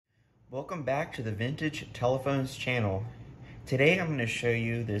Welcome back to the Vintage Telephones channel. Today I'm going to show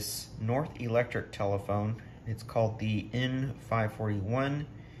you this North Electric telephone. It's called the N541,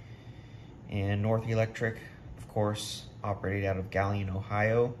 and North Electric, of course, operated out of Galion,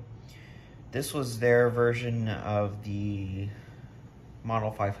 Ohio. This was their version of the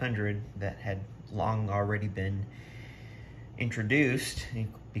Model 500 that had long already been introduced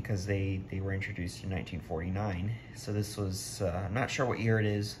because they were introduced in 1949. So this was, I'm not sure what year it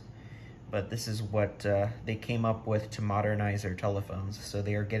is, but this is what they came up with to modernize their telephones. So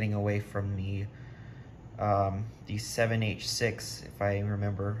they are getting away from the 7H6, if I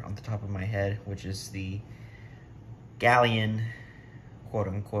remember on the top of my head, which is the Galion, quote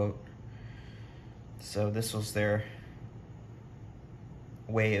unquote. So this was their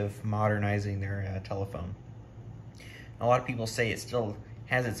way of modernizing their telephone. A lot of people say it still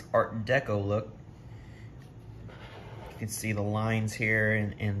has its Art Deco look. You can see the lines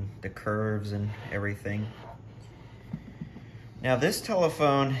here and the curves and everything. Now this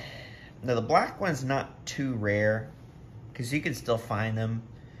telephone, now the black one's not too rare because you can still find them.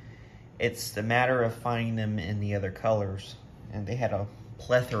 It's the matter of finding them in the other colors, and they had a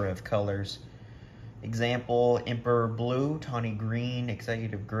plethora of colors. Example, Emperor Blue, Tawny Green,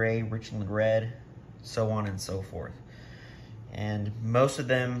 Executive Gray, Richland Red, so on and so forth. And most of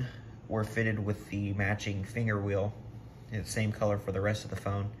them were fitted with the matching finger wheel, the same color for the rest of the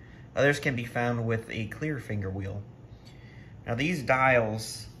phone. Others can be found with a clear finger wheel. Now these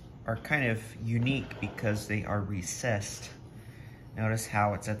dials are kind of unique because they are recessed. Notice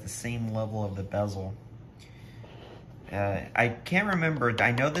how it's at the same level of the bezel. I can't remember,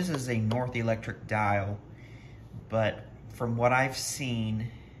 I know this is a North Electric dial, but from what I've seen,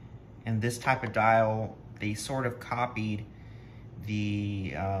 and this type of dial, they sort of copied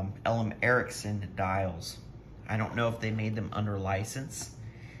the LM Ericsson dials. I don't know if they made them under license,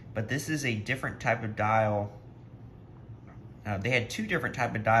 but this is a different type of dial. They had two different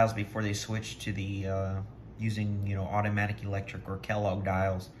type of dials before they switched to the using, Automatic Electric or Kellogg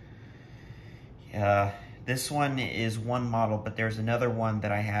dials. This one is one model, but there's another one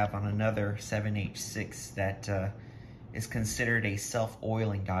that I have on another 7H6 that is considered a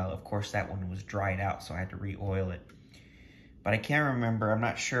self-oiling dial. Of course, that one was dried out, so I had to re-oil it. But I can't remember, I'm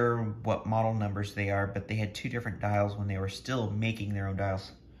not sure what model numbers they are, but they had two different dials when they were still making their own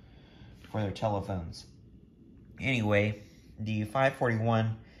dials for their telephones. Anyway, the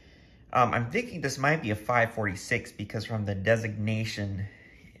 541, I'm thinking this might be a 546 because from the designation,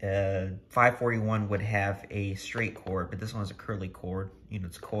 541 would have a straight cord, but this one has a curly cord,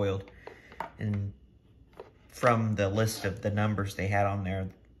 it's coiled. And from the list of the numbers they had on there,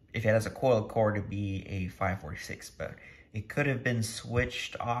 if it has a coiled cord, it'd be a 546, but it could have been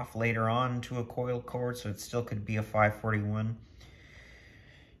switched off later on to a coiled cord, so it still could be a 541.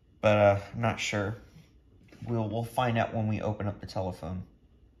 But I'm not sure. We'll find out when we open up the telephone.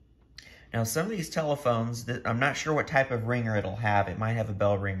 Now, some of these telephones, I'm not sure what type of ringer it'll have. It might have a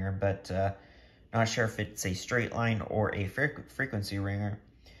bell ringer, but not sure if it's a straight line or a frequency ringer.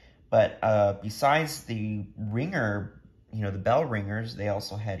 But besides the ringer, the bell ringers, they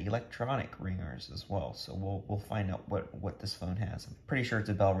also had electronic ringers as well. So we'll find out what this phone has. I'm pretty sure it's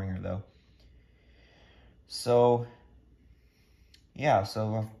a bell ringer though. So yeah,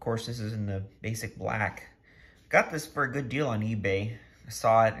 so of course this is in the basic black. Got this for a good deal on eBay. I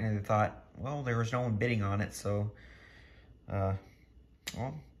saw it and I thought, well, there was no one bidding on it, so well,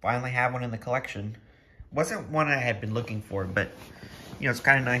 finally have one in the collection. Wasn't one I had been looking for, but it's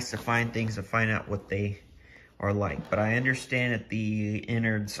kind of nice to find things to find out what they are like. But I understand that the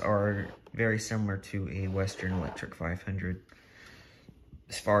innards are very similar to a Western Electric 500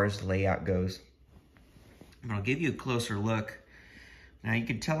 as far as layout goes. And I'll give you a closer look. Now you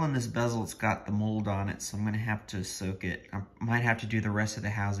can tell in this bezel it's got the mold on it, so I'm going to have to soak it. I might have to do the rest of the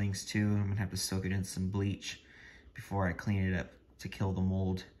housings too. I'm going to have to soak it in some bleach before I clean it up to kill the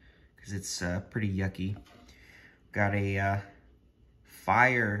mold, because it's pretty yucky. Got a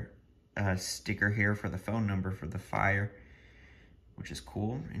fire sticker here for the phone number for the fire, which is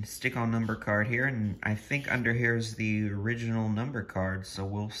cool, and stick-on number card here, and I think under here is the original number card, so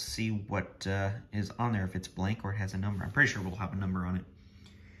we'll see what is on there, if it's blank or it has a number. I'm pretty sure we'll have a number on it.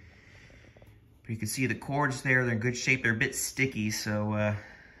 But you can see the cords there, they're in good shape. They're a bit sticky, so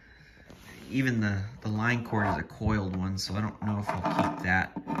even the line cord is a coiled one, so I don't know if I'll keep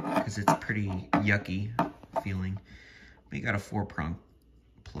that because it's pretty yucky feeling. But you got a 4-prong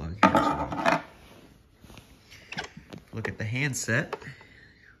plug here as well. Look at the handset.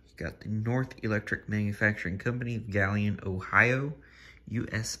 You got the North Electric Manufacturing Company of Galion, Ohio,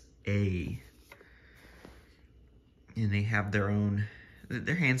 USA. And they have their own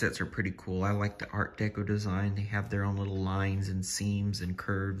Their handsets are pretty cool. I like the Art Deco design. They have their own little lines and seams and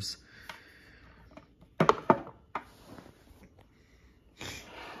curves. And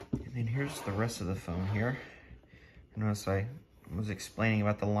then here's the rest of the phone here. Notice I was explaining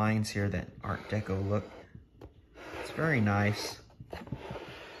about the lines here, that Art Deco look. It's very nice.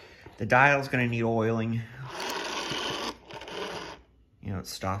 The dial's gonna need oiling. You know, it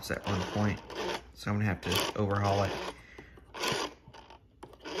stops at one point, so I'm gonna have to overhaul it.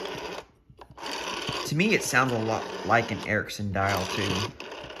 To me, it sounds a lot like an Ericsson dial too.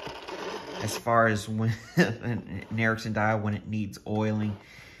 As far as when an Ericsson dial, when it needs oiling,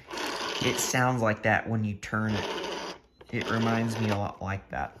 it sounds like that when you turn it. It reminds me a lot like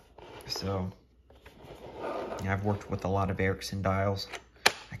that. So, yeah, I've worked with a lot of Ericsson dials.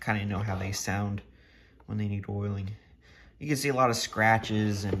 I kind of know how they sound when they need oiling. You can see a lot of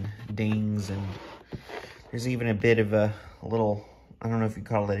scratches and dings, and there's even a bit of a little, I don't know if you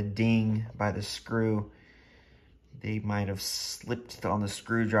call it a ding by the screw. They might have slipped on the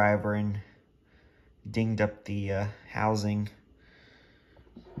screwdriver and dinged up the housing.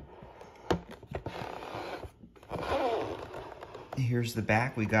 Here's the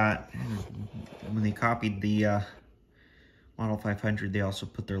back. We got, when they copied the Model 500, they also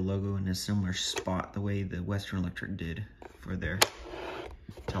put their logo in a similar spot, the way the Western Electric did for their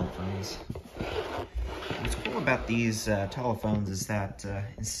telephones. What's cool about these telephones is that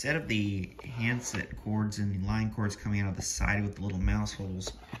instead of the handset cords and the line cords coming out of the side with the little mouse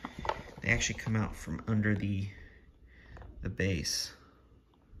holes, they actually come out from under the base.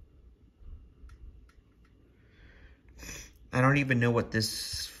 I don't even know what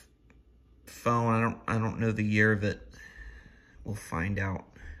this phone, I don't know the year of it. We'll find out.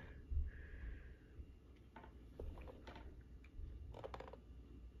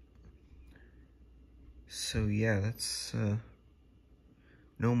 So yeah, that's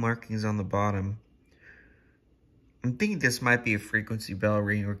no markings on the bottom. I'm thinking this might be a frequency bell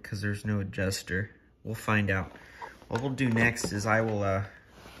ringer because there's no adjuster. We'll find out. What we'll do next is I will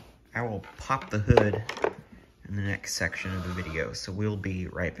pop the hood in the next section of the video. So we'll be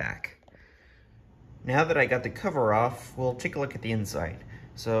right back. Now that I got the cover off, we'll take a look at the inside.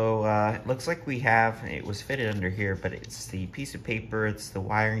 So it looks like it was fitted under here, but it's the piece of paper, it's the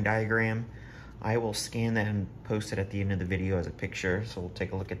wiring diagram. I will scan that and post it at the end of the video as a picture, so we'll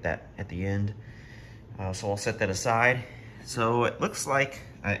take a look at that at the end. So I'll set that aside. So it looks like,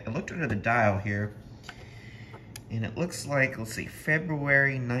 I looked under the dial here, and it looks like, let's see,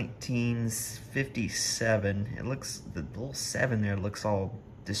 February 1957. It looks, the little 7 there looks all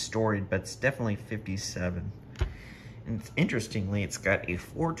distorted, but it's definitely 57. And interestingly, it's got a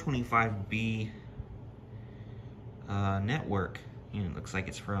 425B network. And it looks like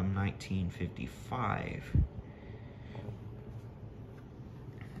it's from 1955.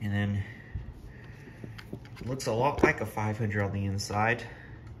 And then it looks a lot like a 500 on the inside.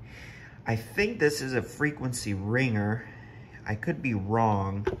 I think this is a frequency ringer. I could be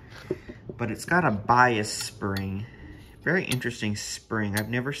wrong, but it's got a bias spring. Very interesting spring. I've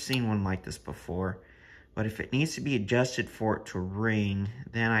never seen one like this before. But if it needs to be adjusted for it to ring,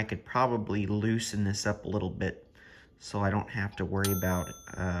 then I could probably loosen this up a little bit, so I don't have to worry about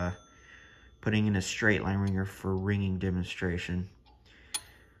putting in a straight line ringer for ringing demonstration.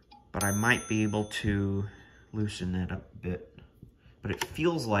 But I might be able to loosen that up a bit. But it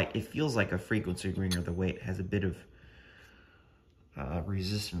feels like a frequency ringer, the way it has a bit of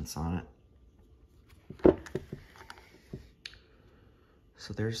resistance on it.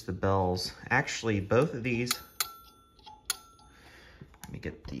 So there's the bells. Actually, both of these, let me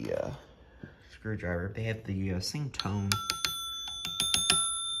get the screwdriver. They have the same tone.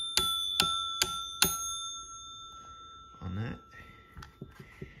 On that.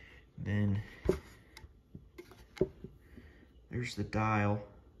 Then there's the dial.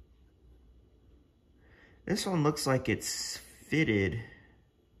 This one looks like it's fitted,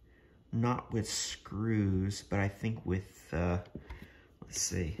 not with screws, but I think with, let's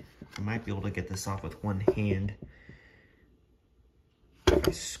see, I might be able to get this off with one hand. If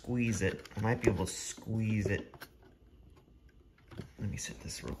I squeeze it, I might be able to squeeze it. Let me set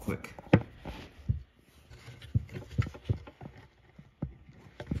this real quick.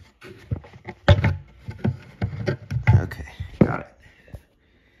 Okay, got it.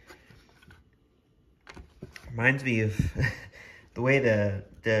 Reminds me of the way the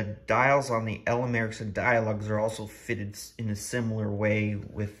dials on the LM Ericsson Dialogs are also fitted in a similar way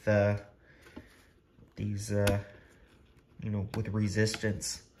with these, you know, with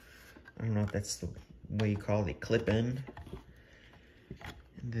resistance. I don't know if that's the way you call it, clip in.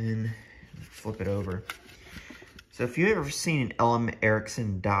 And then flip it over. So So if you've ever seen an Element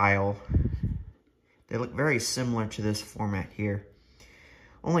Ericsson dial, they look very similar to this format here.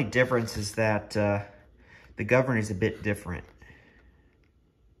 Only difference is that the governor is a bit different.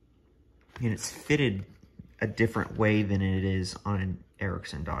 And it's fitted a different way than it is on an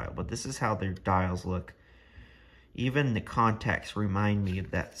Ericsson dial. But this is how their dials look. Even the contacts remind me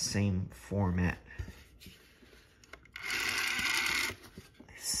of that same format.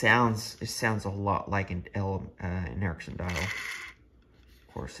 It sounds a lot like an Ericsson dial.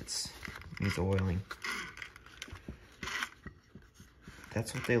 Of course, it needs oiling.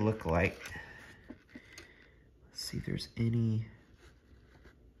 That's what they look like. Let's see if there's any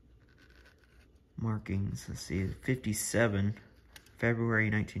markings. Let's see, 57, February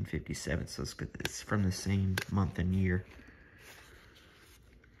 1957. So it's from the same month and year.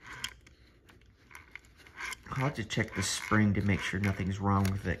 I'll have to check the spring to make sure nothing's wrong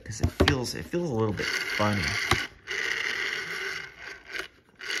with it, because it feels a little bit funny.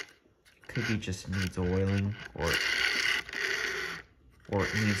 Could be just needs oiling, or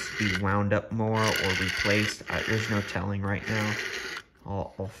it needs to be wound up more or replaced. There's no telling right now.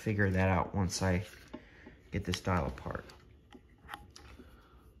 I'll figure that out once I get this dial apart.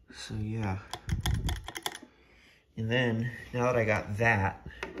 So yeah. And then, now that I got that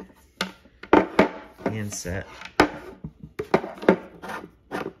handset,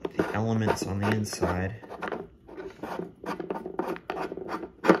 the elements on the inside,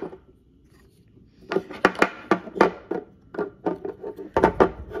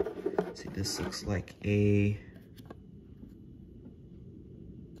 see, this looks like it's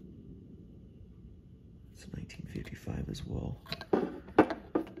 1955 as well.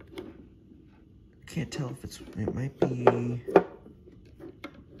 Can't tell if it might be,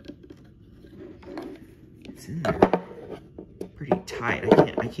 it's in there pretty tight.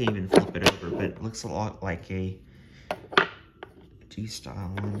 I can't even flip it over, but it looks a lot like a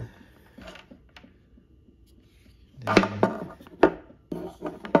G-style one.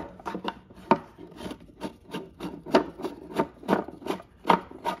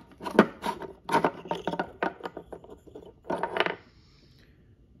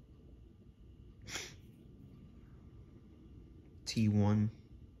 T1.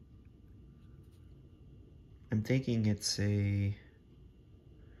 I'm thinking it's I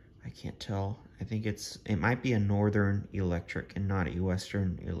can't tell. I think it might be a Northern Electric and not a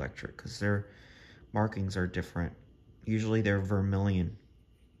Western Electric, because their markings are different. Usually they're vermilion,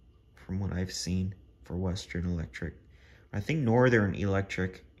 from what I've seen for Western Electric. I think Northern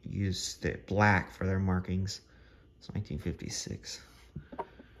Electric used the black for their markings. It's 1956.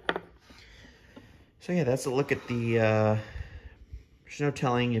 So yeah, that's a look at the there's no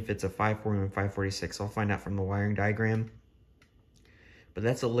telling if it's a 541 or 546. I'll find out from the wiring diagram. But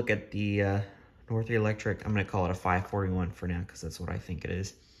that's a look at the North Electric. I'm going to call it a 541 for now, because that's what I think it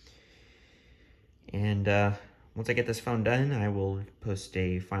is. And once I get this phone done, I will post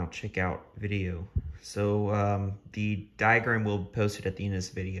a final checkout video. So the diagram will be posted at the end of this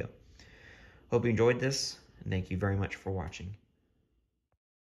video. Hope you enjoyed this, and thank you very much for watching.